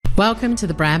Welcome to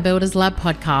the Brand Builders Lab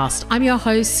podcast. I'm your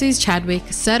host, Suze Chadwick,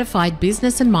 certified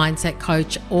business and mindset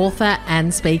coach, author,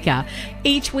 and speaker.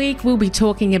 Each week, we'll be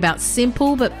talking about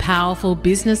simple but powerful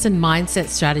business and mindset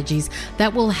strategies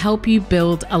that will help you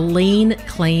build a lean,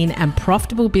 clean, and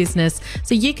profitable business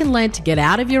so you can learn to get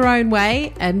out of your own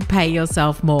way and pay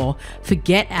yourself more.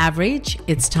 Forget average.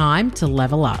 It's time to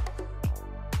level up.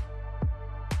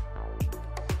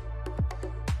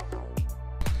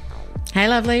 Hey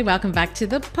lovely, welcome back to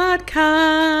the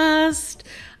podcast.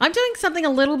 I'm doing something a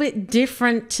little bit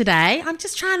different today. I'm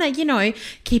just trying to,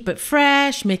 keep it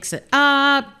fresh, mix it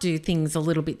up, do things a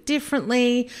little bit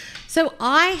differently. So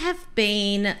I have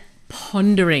been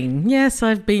pondering. Yes,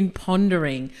 I've been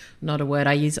pondering. Not a word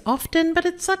I use often, but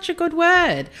it's such a good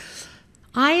word.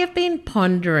 I have been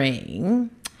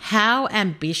pondering how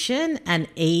ambition and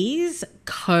ease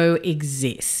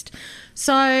coexist.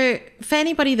 So for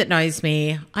anybody that knows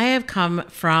me, I have come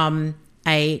from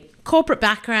a corporate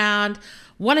background,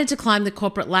 wanted to climb the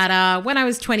corporate ladder. When I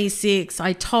was 26,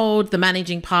 I told the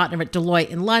managing partner at Deloitte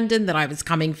in London that I was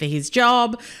coming for his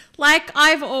job. Like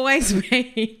I've always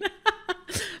been,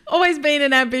 always been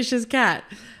an ambitious cat.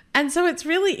 And so it's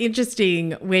really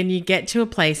interesting when you get to a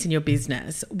place in your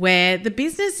business where the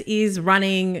business is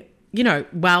running,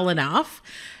 well enough,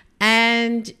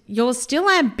 and you're still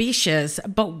ambitious,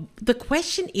 but the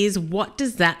question is, what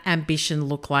does that ambition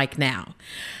look like now?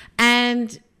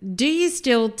 And do you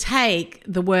still take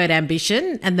the word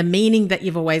ambition and the meaning that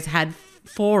you've always had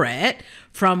for it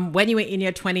from when you were in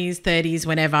your 20s, 30s,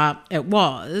 whenever it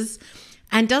was?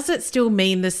 And does it still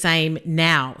mean the same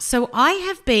now? So I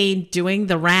have been doing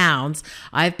the rounds.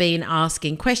 I've been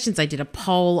asking questions. I did a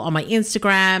poll on my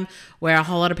Instagram where a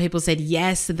whole lot of people said,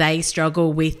 yes, they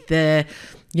struggle with the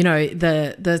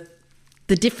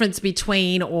difference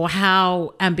between or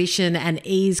how ambition and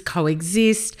ease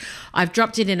coexist. I've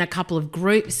dropped it in a couple of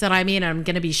groups that I'm in. I'm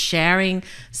going to be sharing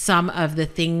some of the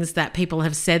things that people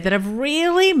have said that have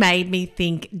really made me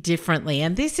think differently.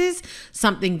 And this is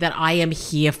something that I am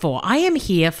here for. I am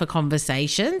here for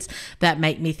conversations that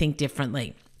make me think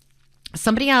differently.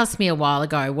 Somebody asked me a while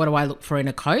ago, what do I look for in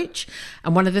a coach?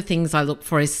 And one of the things I look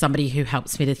for is somebody who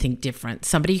helps me to think different,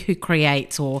 somebody who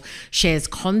creates or shares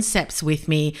concepts with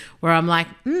me where I'm like,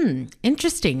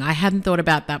 interesting. I hadn't thought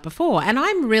about that before. And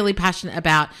I'm really passionate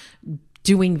about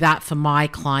doing that for my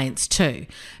clients too,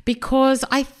 because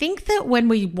I think that when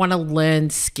we want to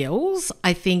learn skills,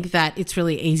 I think that it's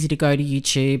really easy to go to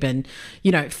YouTube and,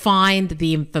 find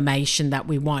the information that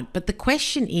we want. But the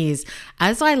question is,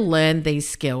 as I learn these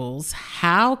skills,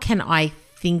 how can I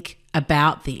think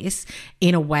about this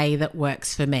in a way that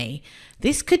works for me?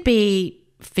 This could be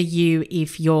for you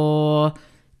if you're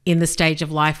in the stage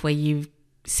of life where you're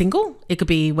single. It could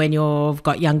be when you've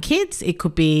got young kids. It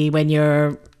could be when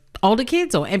you're older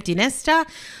kids or empty nester.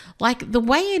 Like the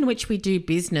way in which we do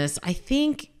business, I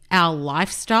think our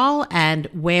lifestyle and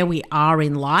where we are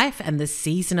in life and the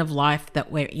season of life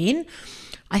that we're in,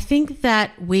 I think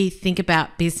that we think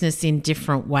about business in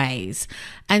different ways.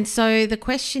 And so the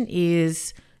question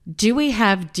is, do we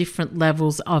have different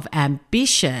levels of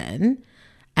ambition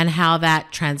and how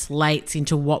that translates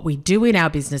into what we do in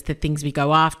our business, the things we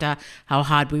go after, how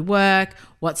hard we work,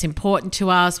 what's important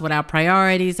to us, what our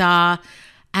priorities are?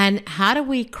 And how do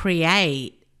we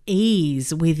create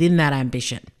ease within that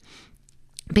ambition?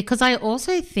 Because I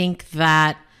also think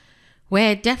that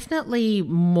we're definitely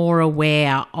more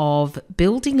aware of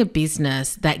building a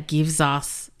business that gives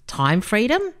us time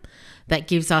freedom, that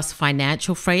gives us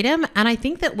financial freedom. And I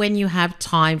think that when you have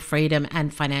time freedom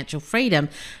and financial freedom,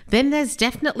 then there's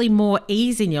definitely more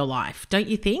ease in your life, don't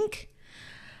you think?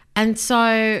 And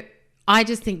so I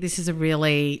just think this is a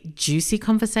really juicy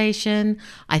conversation.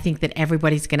 I think that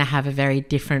everybody's going to have a very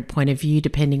different point of view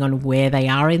depending on where they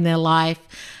are in their life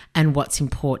and what's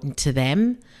important to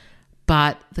them.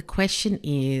 But the question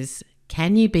is,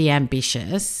 can you be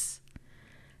ambitious?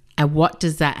 And what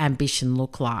does that ambition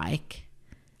look like?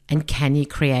 And can you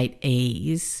create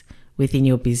ease within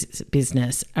your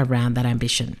business around that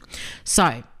ambition?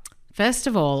 So, first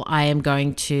of all, I am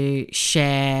going to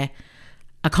share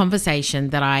a conversation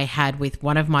that I had with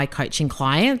one of my coaching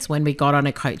clients when we got on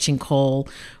a coaching call.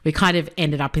 We kind of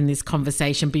ended up in this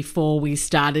conversation before we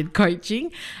started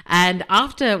coaching. And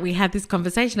after we had this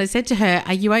conversation, I said to her,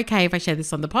 are you okay if I share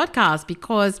this on the podcast?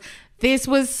 Because this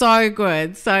was so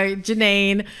good. So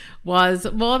Janine was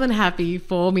more than happy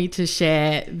for me to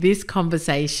share this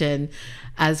conversation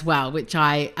as well, which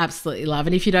I absolutely love.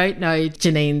 And if you don't know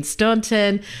Janine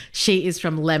Staunton, she is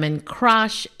from Lemon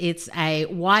Crush. It's a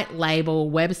white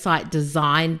label website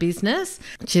design business.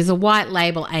 She's a white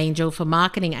label angel for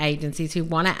marketing agencies who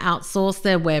want to outsource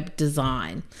their web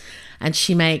design. and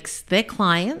she makes their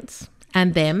clients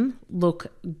and them look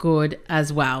good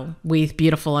as well with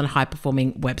beautiful and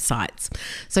high-performing websites.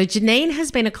 So Janine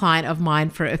has been a client of mine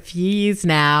for a few years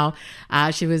now.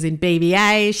 She was in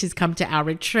BBA. She's come to our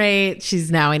retreat. She's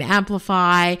now in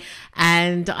Amplify.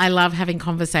 And I love having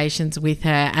conversations with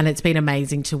her, and it's been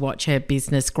amazing to watch her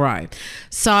business grow.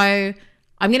 So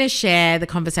I'm going to share the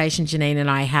conversation Janine and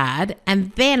I had,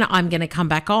 and then I'm going to come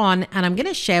back on and I'm going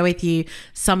to share with you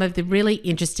some of the really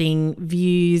interesting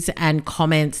views and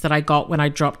comments that I got when I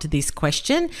dropped this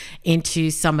question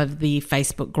into some of the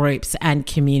Facebook groups and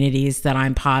communities that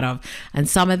I'm part of. And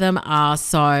some of them are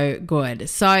so good.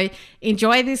 So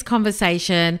enjoy this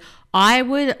conversation. I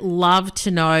would love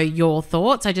to know your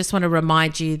thoughts. I just want to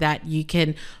remind you that you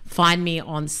can find me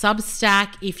on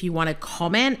Substack if you want to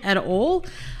comment at all.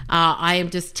 I am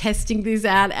just testing this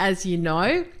out, as you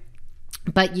know,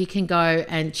 but you can go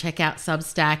and check out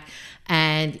Substack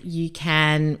and you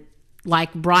can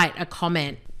write a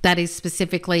comment that is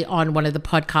specifically on one of the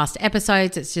podcast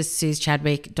episodes. It's just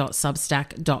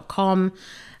susechadwick.substack.com.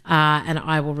 And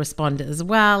I will respond as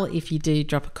well if you do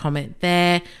drop a comment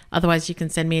there. Otherwise, you can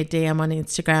send me a DM on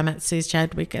Instagram at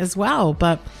susechadwick as well.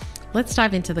 But let's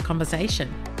dive into the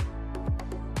conversation.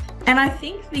 And I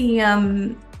think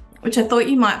which I thought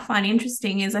you might find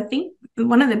interesting, is I think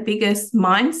one of the biggest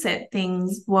mindset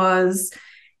things was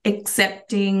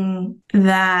accepting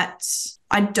that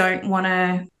I don't want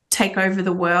to take over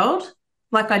the world.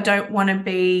 I don't want to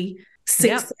be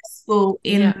successful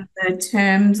in the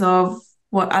terms of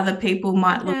what other people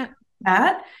might look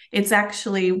at. It's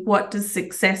actually, what does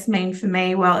success mean for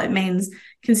me? Well, it means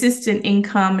consistent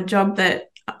income, a job that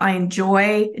I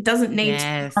enjoy. It doesn't need to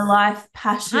be my life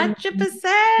passion.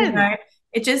 100%.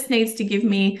 It just needs to give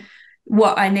me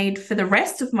what I need for the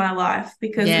rest of my life,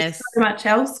 because there's so much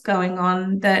else going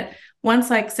on that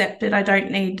once I accept it, I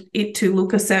don't need it to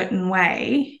look a certain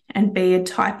way and be a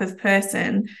type of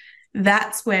person.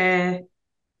 That's where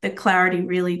the clarity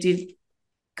really did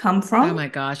come from. Oh my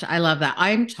gosh, I love that.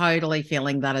 I'm totally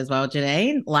feeling that as well,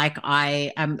 Janine.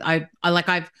 I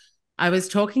was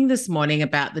talking this morning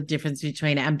about the difference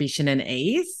between ambition and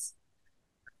ease.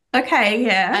 Okay,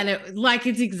 yeah. And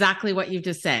it's exactly what you've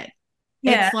just said.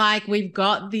 Yeah. It's we've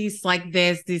got this,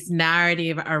 there's this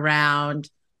narrative around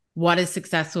what a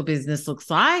successful business looks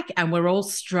like, and we're all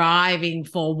striving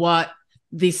for what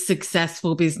this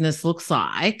successful business looks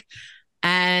like.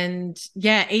 And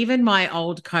even my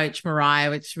old coach,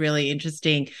 Mariah, which is really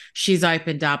interesting, she's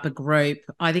opened up a group.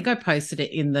 I think I posted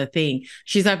it in the thing.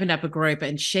 She's opened up a group,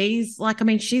 and she's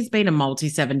she's been a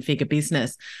multi-7-figure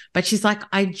business, but she's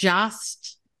I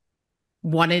just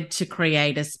wanted to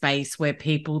create a space where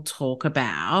people talk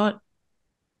about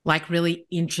really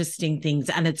interesting things.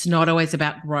 And it's not always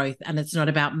about growth, and it's not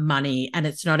about money, and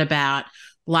it's not about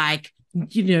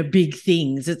big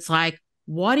things. It's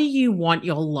what do you want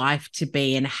your life to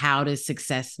be, and how does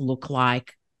success look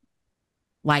like?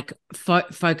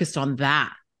 Focused on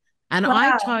that. And wow.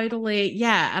 I totally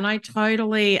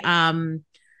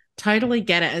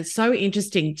get it. It's so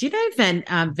interesting. Do you know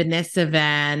Vanessa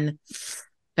Van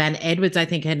Edwards, I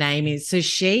think her name is? So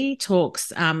she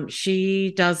talks,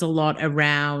 she does a lot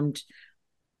around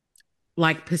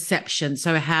perception.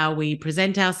 So how we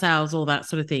present ourselves, all that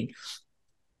sort of thing.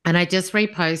 And I just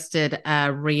reposted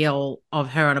a reel of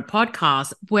her on a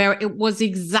podcast where it was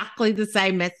exactly the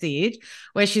same message,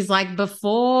 where she's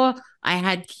before I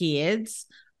had kids,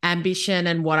 ambition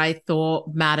and what I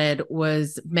thought mattered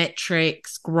was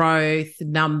metrics, growth,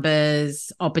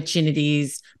 numbers,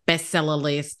 opportunities, bestseller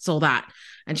lists, all that.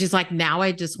 And she's now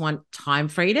I just want time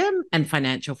freedom and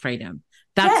financial freedom.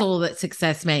 That's all that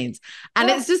success means. And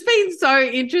it's just been so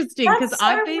interesting, because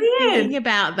I've been thinking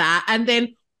about that. And then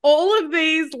all of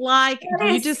these,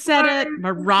 you just said it,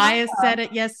 Mariah said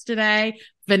it yesterday,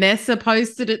 Vanessa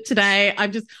posted it today.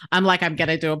 I'm going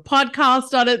to do a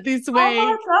podcast on it this week. Oh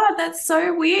my God, that's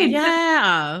so weird.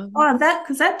 Yeah.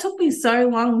 Because that took me so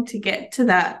long to get to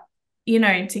that,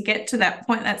 to get to that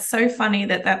point. That's so funny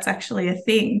that that's actually a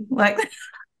thing.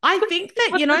 I think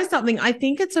that, something, I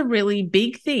think it's a really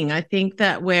big thing. I think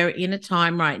that we're in a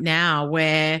time right now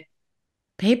where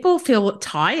people feel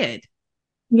tired.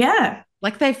 Yeah.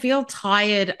 They feel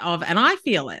tired of, and I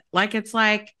feel it. It's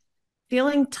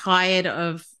feeling tired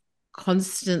of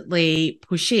constantly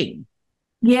pushing.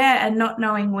 Yeah, and not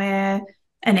knowing where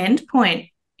an end point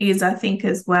is, I think,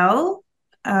 as well.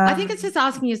 I think it's just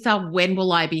asking yourself, when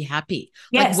will I be happy?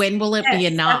 Yes, when will it be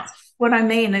enough? That's what I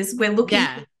mean is we're looking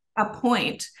for a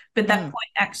point, but that point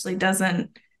actually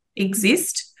doesn't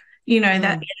exist.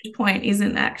 That end point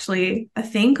isn't actually a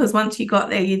thing, because once you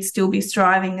got there, you'd still be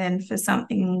striving then for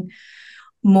something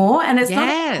more. And it's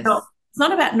not it's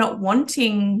not about not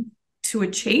wanting to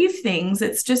achieve things.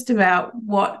 It's just about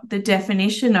what the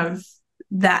definition of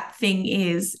that thing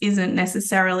isn't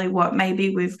necessarily what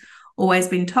maybe we've always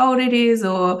been told it is,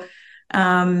 or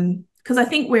because I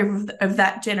think we're of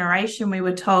that generation, we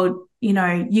were told, you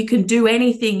know, you can do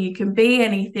anything, you can be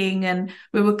anything. And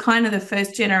we were kind of the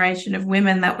first generation of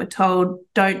women that were told,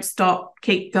 don't stop,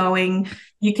 keep going,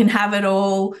 you can have it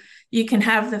all, you can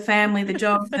have the family, the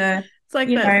job, the, It's like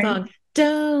you that know. song,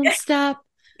 Don't Stop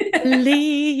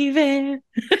Believing.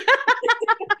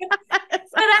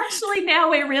 But actually now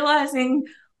we're realizing,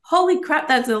 holy crap,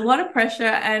 that's a lot of pressure.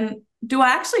 And do I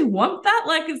actually want that?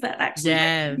 Like, is that actually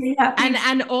Yes. making me happy?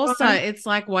 And also it's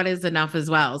like, what is enough as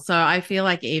well? So I feel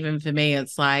like even for me,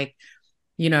 it's like,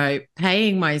 you know,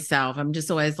 paying myself. I'm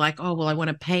just always like, oh, well, I want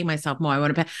to pay myself more. I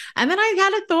want to pay. And then I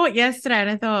had a thought yesterday and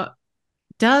I thought,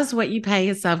 does what you pay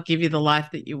yourself give you the life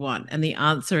that you want? And the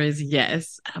answer is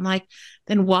yes. I'm like,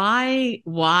 then why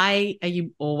are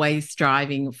you always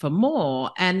striving for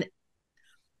more? And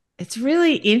it's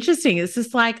really interesting. It's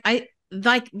just like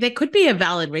there could be a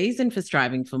valid reason for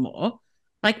striving for more.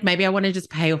 Like maybe I want to just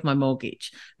pay off my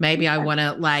mortgage. Maybe I want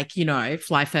to like, you know,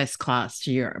 fly first class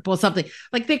to Europe or something.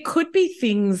 Like there could be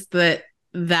things that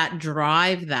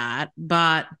drive that,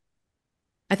 but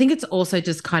I think it's also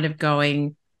just kind of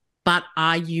going, but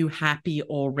are you happy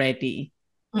already?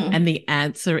 And the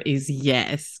answer is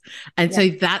yes. And so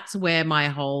that's where my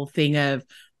whole thing of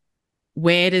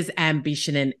where does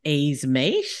ambition and ease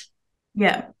meet?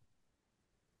 Yeah.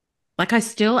 Like I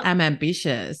still am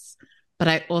ambitious, but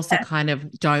I also kind of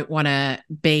don't want to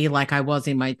be like I was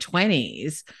in my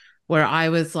 20s where I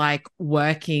was like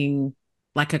working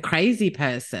like a crazy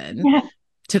person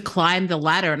to climb the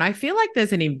ladder. And I feel like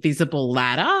there's an invisible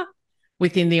ladder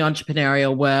within the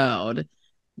entrepreneurial world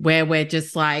where we're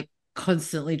just like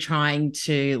constantly trying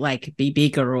to like be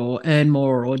bigger or earn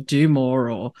more or do more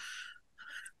or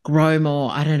grow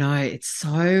more. I don't know. It's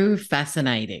so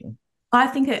fascinating. I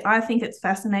think it's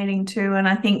fascinating too. And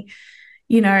I think,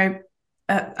 you know,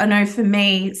 I know for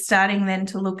me, starting then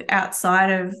to look outside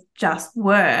of just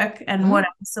work and what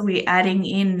else are we adding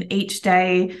in each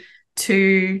day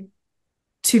to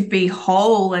be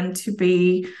whole and to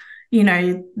be, you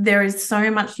know, there is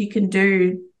so much you can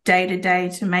do day to day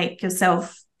to make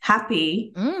yourself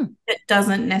happy. It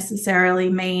doesn't necessarily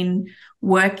mean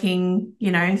working,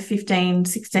 you know, 15,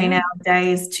 16-hour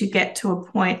days to get to a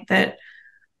point that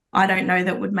I don't know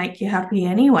that would make you happy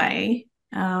anyway.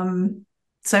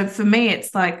 So for me,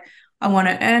 it's like I want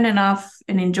to earn enough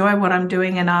and enjoy what I'm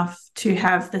doing enough to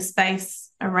have the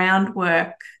space around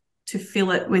work to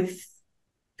fill it with,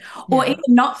 or even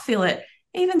not fill it,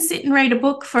 even sit and read a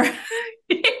book for, you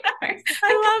know,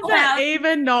 I love that.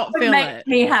 Even not fill it.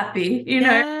 Me happy, you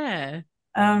know.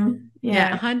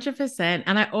 Yeah, 100%.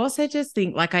 And I also just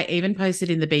think, like, I even posted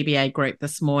in the BBA group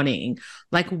this morning,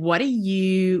 like, what are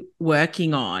you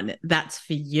working on that's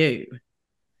for you?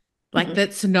 Like,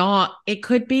 that's not, it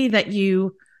could be that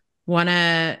you want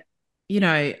to, you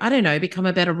know, I don't know, become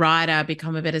a better writer,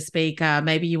 become a better speaker.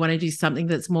 Maybe you want to do something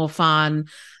that's more fun.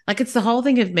 Like it's the whole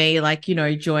thing of me, like, you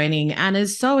know, joining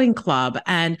Anna's sewing club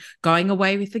and going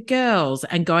away with the girls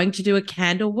and going to do a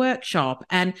candle workshop.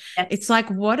 And it's like,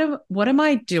 what am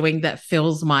I doing that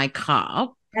fills my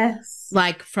cup? Yes.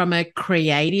 Like from a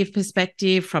creative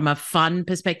perspective, from a fun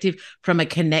perspective, from a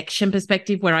connection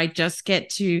perspective, where I just get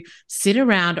to sit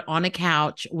around on a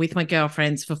couch with my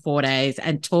girlfriends for 4 days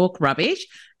and talk rubbish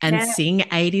and sing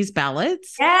 80s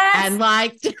ballads. And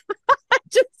like,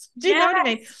 just, do you know what I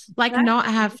mean? Like not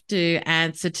have to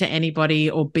answer to anybody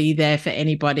or be there for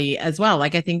anybody as well.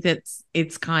 Like, I think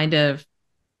it's kind of,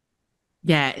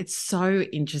 it's so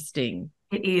interesting.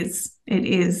 It is. It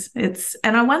is.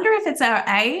 And I wonder if it's our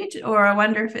age, or I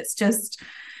wonder if it's just,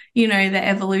 you know, the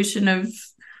evolution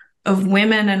of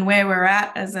women and where we're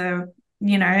at as a,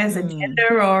 you know, as a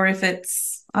gender, or if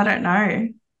it's, I don't know.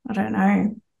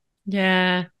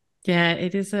 Yeah. Yeah.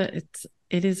 It is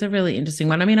a really interesting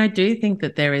one. I mean, I do think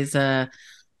that there is a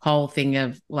whole thing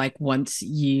of like, once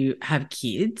you have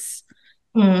kids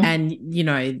and, you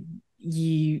know,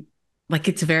 like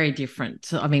it's very different.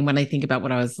 So, I mean, when I think about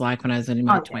what I was like when I was in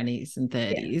my 20s and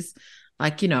 30s,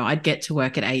 like, you know, I'd get to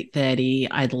work at 8:30,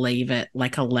 I'd leave at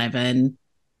like 11,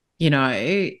 you know,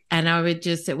 and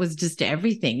it was just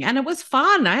everything. And it was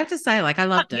fun. I have to say, like, I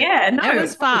loved it. Yeah, no. It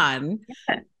was fun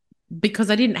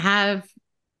because I didn't have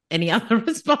any other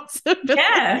responsibilities.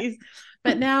 Yeah.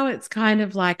 But now it's kind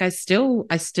of like I still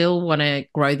want to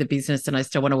grow the business and I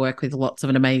still want to work with lots of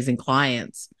amazing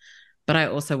clients, but I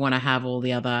also want to have all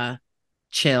the other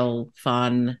chill,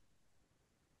 fun,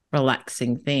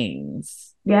 relaxing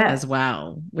things. Yeah. as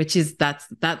well, which is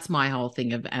that's my whole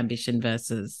thing of ambition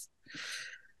versus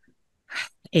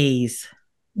ease.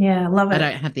 Yeah. Love I it.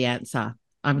 don't have the answer.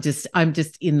 I'm just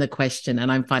in the question,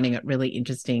 and I'm finding it really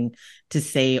interesting to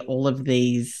see all of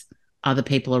these other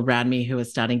people around me who are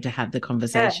starting to have the Yeah.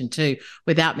 conversation too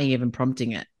without me even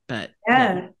prompting it. But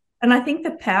yeah. Yeah. And I think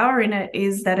the power in it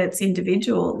is that it's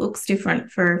individual. It looks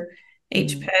different for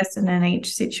each Mm, person and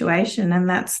each situation. And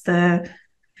that's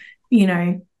you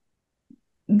know,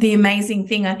 the amazing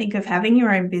thing I think of having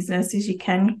your own business is you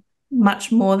can,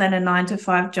 much more than a 9 to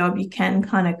 5 job, you can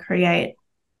kind of create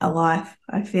a life,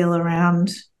 I feel, around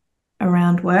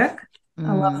work.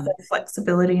 I love mm. the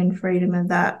flexibility and freedom of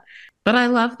that. But I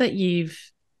love that you've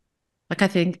like I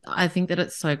think that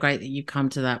it's so great that you come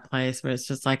to that place where it's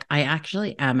just like I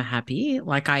actually am happy.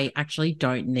 Like I actually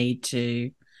don't need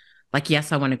to like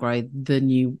yes, I want to grow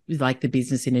the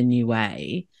business in a new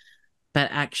way, but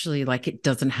actually like it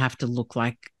doesn't have to look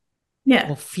like Yeah.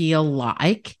 or feel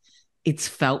like it's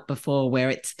felt before where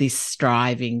it's this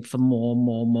striving for more,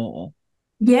 more, more.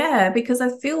 Yeah, because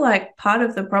I feel like part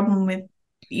of the problem with,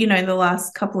 the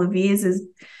last couple of years has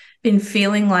been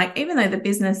feeling like, even though the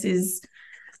business is,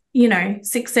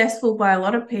 successful by a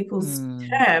lot of people's Mm,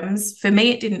 terms, for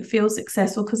me, it didn't feel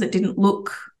successful because it didn't look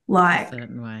a like,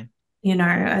 certain way. you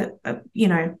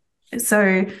know,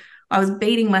 so I was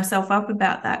beating myself up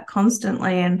about that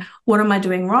constantly. And what am I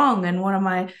doing wrong?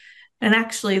 And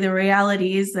actually, the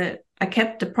reality is that I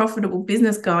kept a profitable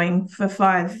business going for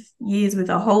 5 years with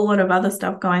a whole lot of other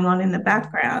stuff going on in the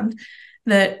background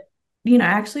that,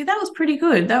 actually that was pretty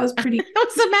good. That was pretty, That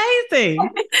was amazing.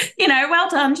 well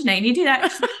done, Janine.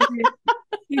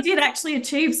 You did actually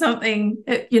achieve something.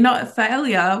 You're not a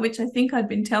failure, which I think I'd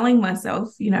been telling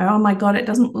myself, oh my God, it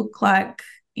doesn't look like,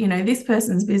 this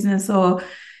person's business or,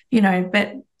 but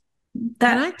Can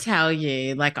I that, tell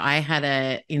you, like I had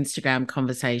a Instagram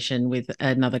conversation with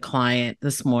another client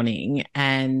this morning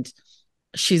and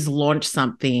she's launched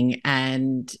something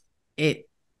and it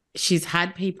she's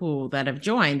had people that have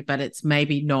joined, but it's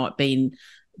maybe not been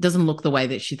doesn't look the way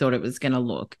that she thought it was going to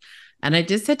look. And I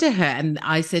just said to her, and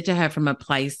I said to her from a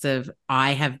place of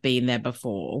I have been there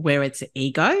before, where it's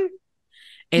ego.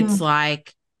 It's mm,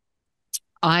 like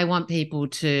I want people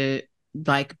to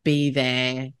like be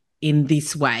there in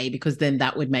this way because then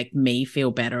that would make me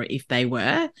feel better if they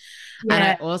were. And I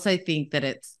yeah, also think that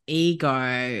it's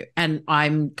ego. And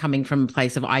I'm coming from a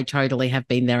place of I totally have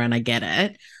been there and I get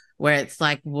it, where it's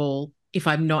like, well, if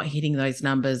I'm not hitting those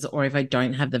numbers or if I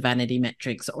don't have the vanity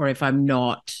metrics or if I'm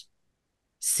not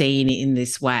seen in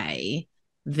this way,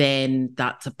 then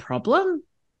that's a problem.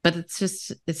 But it's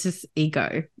just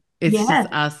ego. It's just yeah,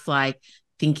 us like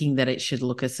thinking that it should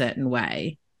look a certain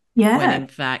way when yeah, in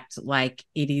fact like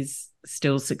it is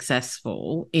still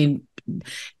successful in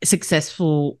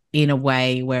a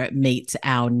way where it meets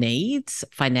our needs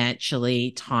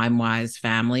financially, time wise,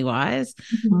 family wise,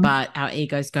 mhm. but our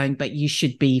ego's going, but you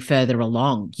should be further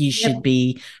along, you should Yep.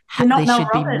 be You're not there Mel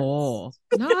should be Robbins. more.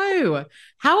 No,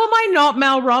 how am I not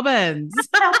Mel Robbins?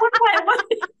 Now, what?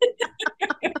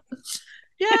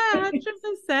 Yeah,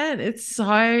 100%. It's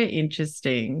so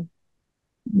interesting.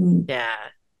 Mm. Yeah.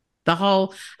 The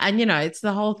whole, and it's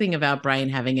the whole thing of our brain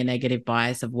having a negative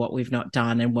bias of what we've not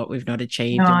done and what we've not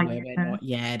achieved Oh, and where we're yeah. not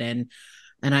yet. And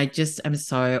I just am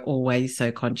so always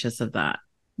so conscious of that.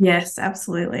 Yes,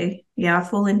 absolutely. Yeah, I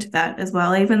fall into that as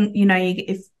well. Even,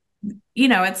 if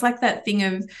it's like that thing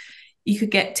of you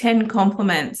could get 10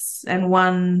 compliments and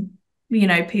one,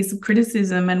 piece of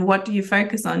criticism. And what do you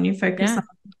focus on? You focus Yeah. on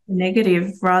the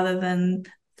negative rather than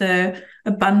the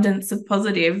abundance of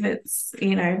positive. It's,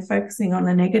 focusing on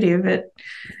the negative.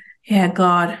 Yeah,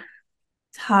 God,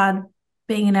 it's hard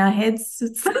being in our heads.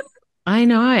 It's, I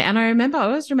know. And I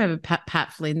always remember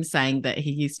Pat Flynn saying that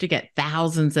he used to get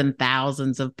thousands and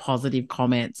thousands of positive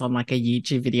comments on like a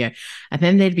YouTube video. And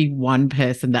then there'd be one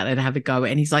person that would have a go.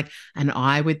 And he's like, and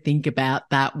I would think about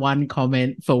that one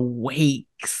comment for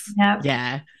weeks. yeah,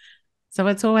 Yeah. So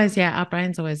it's always, yeah, our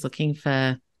brain's always looking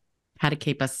for how to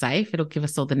keep us safe. It'll give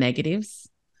us all the negatives.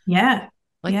 yeah,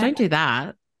 Like, yeah, don't do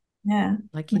that. yeah.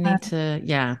 Like, you No, need to,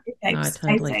 yeah. okay, No, I stay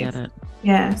totally safe. get it.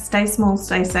 Yeah, stay small,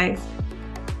 stay safe.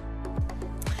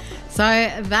 So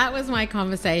that was my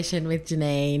conversation with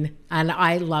Janine. And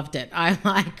I loved it.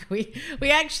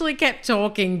 We actually kept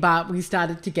talking, but we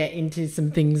started to get into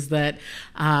some things that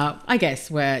I guess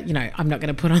were, I'm not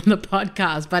going to put on the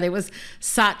podcast, but it was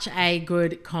such a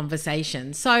good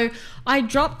conversation. So I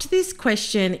dropped this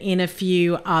question in a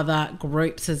few other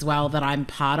groups as well that I'm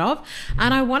part of.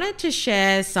 And I wanted to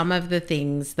share some of the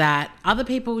things that other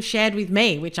people shared with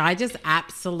me, which I just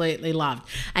absolutely loved.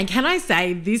 And can I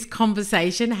say this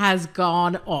conversation has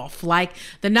gone off? Like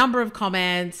the number of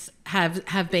comments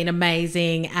have been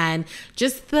amazing, and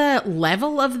just the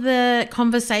level of the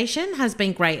conversation has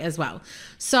been great as well.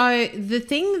 So the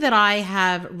thing that I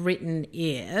have written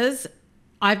is,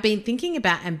 I've been thinking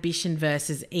about ambition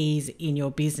versus ease in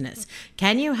your business.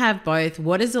 Can you have both?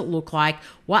 What does it look like?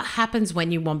 What happens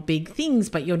when you want big things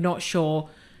but you're not sure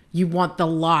you want the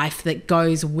life that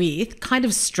goes with kind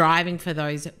of striving for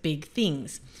those big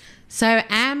things? So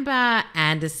Amber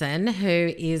Anderson, who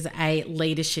is a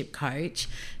leadership coach,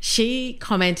 she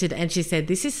commented and she said,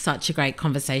 this is such a great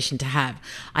conversation to have.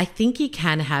 I think you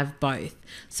can have both.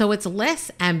 So it's less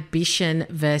ambition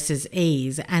versus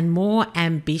ease and more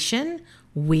ambition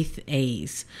with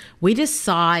ease. We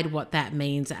decide what that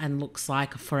means and looks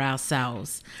like for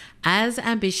ourselves. As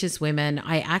ambitious women,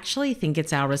 I actually think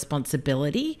it's our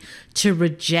responsibility to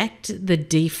reject the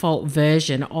default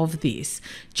version of this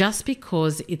just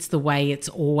because it's the way it's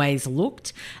always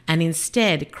looked, and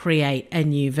instead create a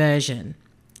new version.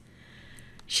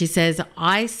 She says,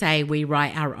 I say we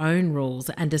write our own rules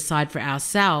and decide for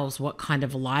ourselves what kind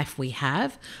of life we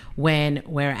have when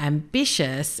we're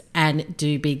ambitious and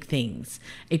do big things.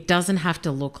 It doesn't have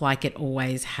to look like it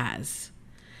always has.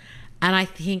 And I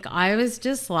think I was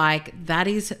just like, that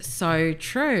is so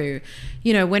true.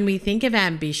 When we think of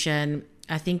ambition,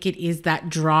 I think it is that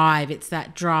drive. It's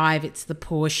the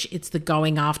push, it's the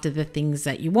going after the things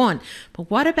that you want.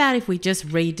 But what about if we just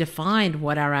redefined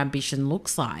what our ambition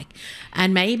looks like?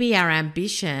 And maybe our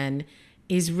ambition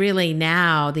is really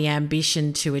now the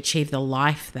ambition to achieve the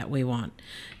life that we want,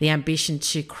 the ambition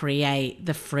to create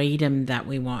the freedom that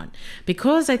we want.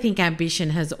 Because I think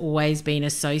ambition has always been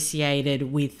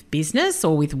associated with business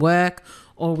or with work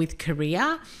or with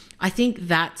career. I think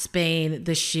that's been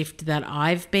the shift that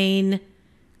I've been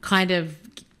kind of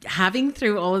having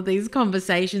through all of these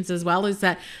conversations as well, is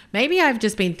that maybe I've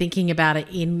just been thinking about it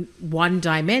in one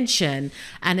dimension,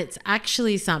 and it's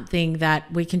actually something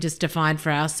that we can just define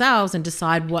for ourselves and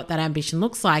decide what that ambition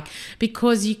looks like,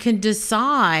 because you can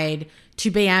decide to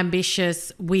be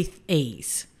ambitious with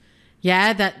ease.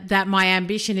 Yeah, that my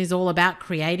ambition is all about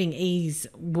creating ease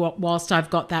whilst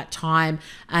I've got that time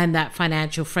and that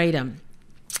financial freedom.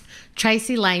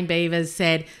 Tracy Lane Beavers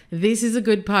said, this is a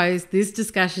good post. This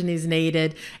discussion is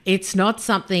needed. It's not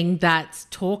something that's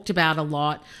talked about a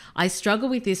lot. I struggle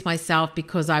with this myself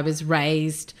because I was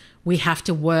raised, we have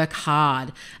to work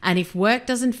hard. And if work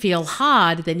doesn't feel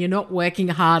hard, then you're not working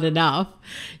hard enough.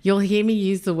 You'll hear me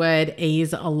use the word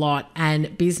ease a lot,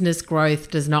 and business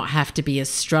growth does not have to be a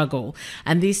struggle.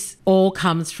 And this all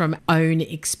comes from own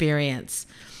experience.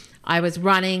 I was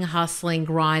running, hustling,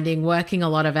 grinding, working a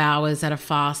lot of hours at a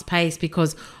fast pace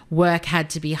because work had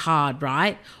to be hard,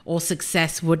 right? Or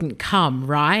success wouldn't come,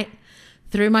 right?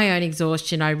 Through my own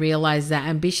exhaustion, I realized that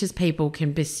ambitious people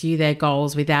can pursue their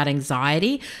goals without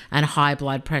anxiety and high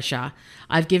blood pressure.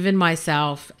 I've given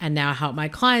myself, and now help my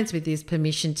clients with this,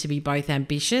 permission to be both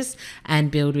ambitious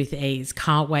and build with ease.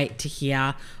 Can't wait to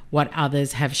hear what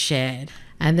others have shared.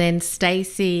 And then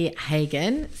Stacey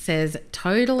Hagen says,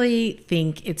 totally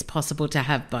think it's possible to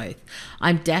have both.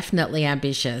 I'm definitely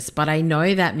ambitious, but I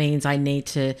know that means I need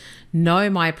to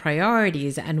know my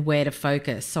priorities and where to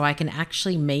focus so I can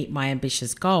actually meet my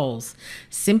ambitious goals.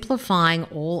 Simplifying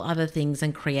all other things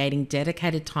and creating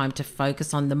dedicated time to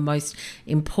focus on the most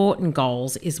important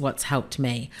goals is what's helped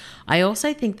me. I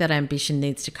also think that ambition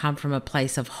needs to come from a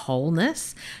place of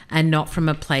wholeness and not from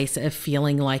a place of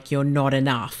feeling like you're not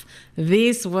enough.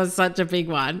 This was such a big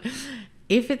one.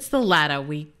 If it's the latter,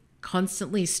 we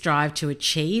constantly strive to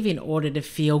achieve in order to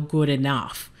feel good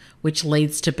enough, which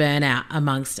leads to burnout,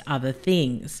 amongst other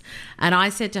things. And I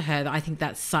said to her that I think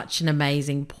that's such an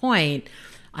amazing point.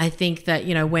 I think that,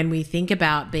 when we think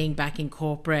about being back in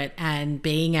corporate and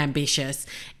being ambitious,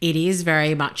 it is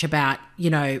very much about,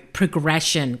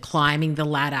 progression, climbing the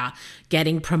ladder,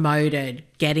 getting promoted,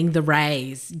 getting the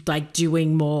raise, like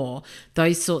doing more,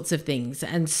 those sorts of things.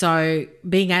 And so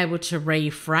being able to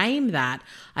reframe that,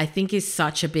 I think, is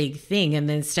such a big thing. And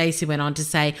then Stacey went on to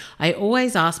say, I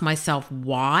always ask myself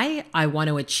why I want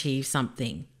to achieve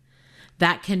something.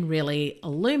 That can really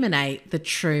illuminate the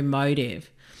true motive.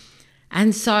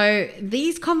 And so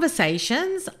these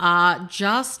conversations are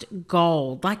just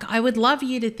gold. Like, I would love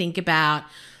you to think about,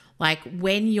 Like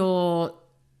when you're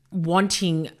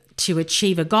wanting to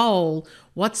achieve a goal,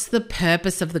 what's the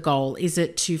purpose of the goal? Is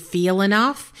it to feel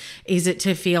enough? Is it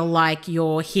to feel like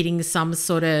you're hitting some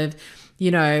sort of,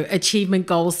 achievement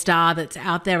goal star that's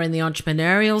out there in the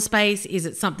entrepreneurial space? Is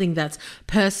it something that's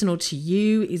personal to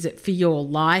you? Is it for your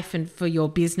life and for your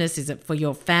business? Is it for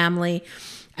your family?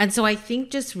 And so I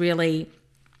think just really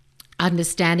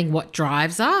understanding what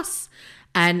drives us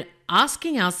and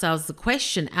asking ourselves the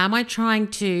question, am I trying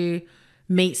to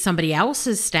meet somebody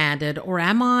else's standard, or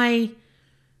am I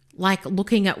like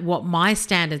looking at what my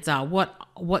standards are,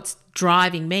 what's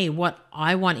driving me, what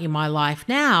I want in my life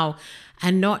now,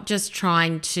 and not just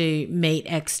trying to meet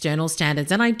external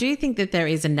standards. And I do think that there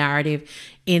is a narrative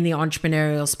in the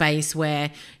entrepreneurial space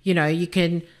where, you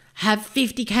can have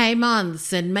 50K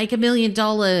months and make $1 million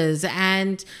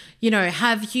and,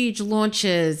 have huge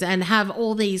launches and have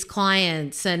all these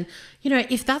clients. And,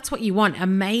 if that's what you want,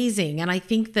 amazing. And I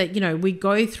think that, we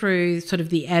go through sort of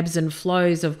the ebbs and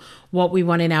flows of what we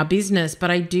want in our business. But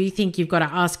I do think you've got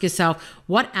to ask yourself,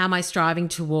 what am I striving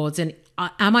towards? And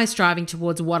am I striving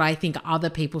towards what I think other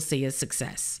people see as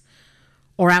success?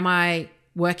 Or am I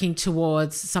working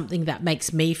towards something that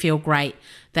makes me feel great,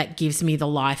 that gives me the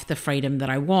life, the freedom that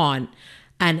I want?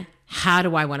 And how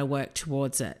do I want to work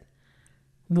towards it?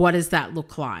 What does that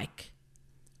look like?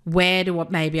 Where do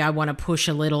maybe I want to push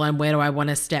a little, and where do I want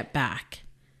to step back?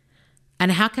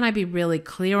 And how can I be really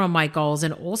clear on my goals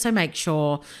and also make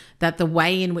sure that the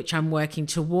way in which I'm working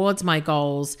towards my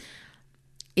goals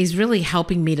is really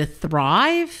helping me to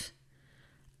thrive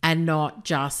and not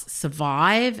just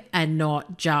survive, and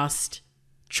not just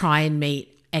try and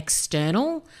meet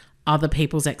external other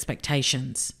people's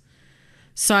expectations.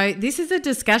 So this is a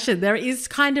discussion. There is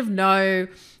kind of no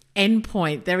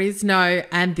endpoint. There is no,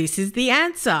 and this is the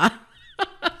answer.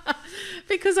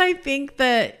 Because I think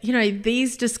that,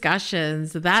 these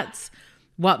discussions, that's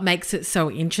what makes it so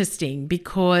interesting,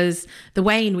 because the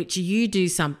way in which you do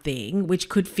something which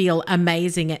could feel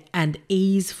amazing and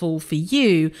easeful for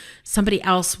you, somebody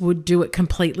else would do it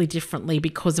completely differently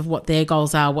because of what their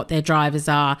goals are, what their drivers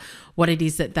are, what it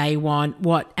is that they want,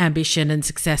 what ambition and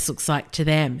success looks like to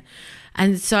them.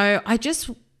 And so I just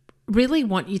really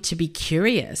want you to be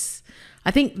curious. I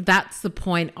think that's the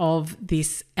point of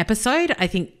this episode. I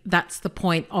think that's the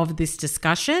point of this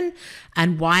discussion,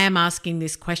 and why I'm asking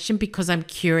this question, because I'm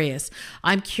curious.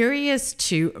 I'm curious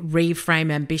to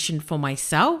reframe ambition for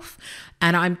myself,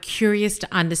 and I'm curious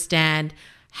to understand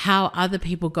how other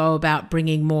people go about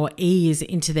bringing more ease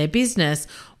into their business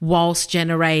whilst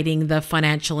generating the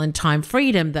financial and time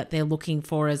freedom that they're looking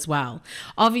for as well.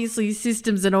 Obviously,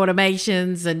 systems and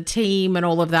automations and team and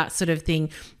all of that sort of thing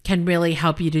can really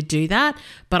help you to do that.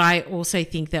 But I also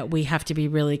think that we have to be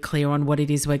really clear on what it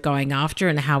is we're going after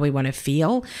and how we want to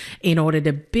feel in order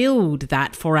to build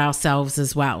that for ourselves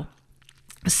as well.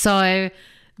 So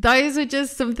those are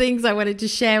just some things I wanted to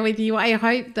share with you. I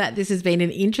hope that this has been an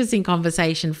interesting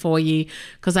conversation for you,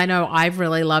 because I know I've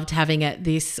really loved having it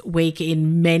this week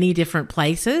in many different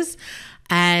places.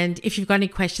 And if you've got any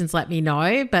questions, let me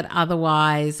know. But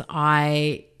otherwise,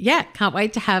 I can't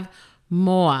wait to have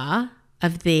more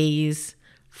of these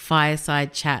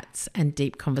fireside chats and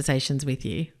deep conversations with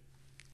you.